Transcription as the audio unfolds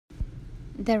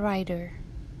The Rider.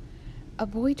 A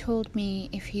boy told me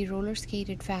if he roller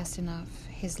skated fast enough,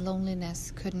 his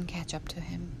loneliness couldn't catch up to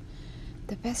him.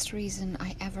 The best reason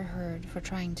I ever heard for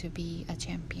trying to be a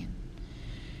champion.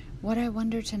 What I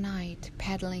wonder tonight,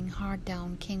 pedaling hard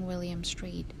down King William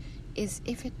Street, is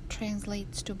if it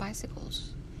translates to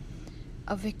bicycles.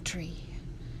 A victory.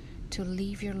 To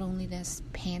leave your loneliness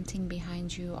panting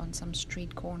behind you on some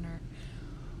street corner,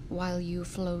 while you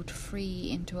float free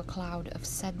into a cloud of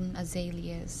sudden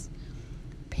azaleas,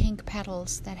 pink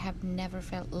petals that have never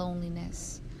felt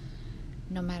loneliness,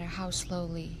 no matter how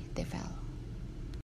slowly they fell.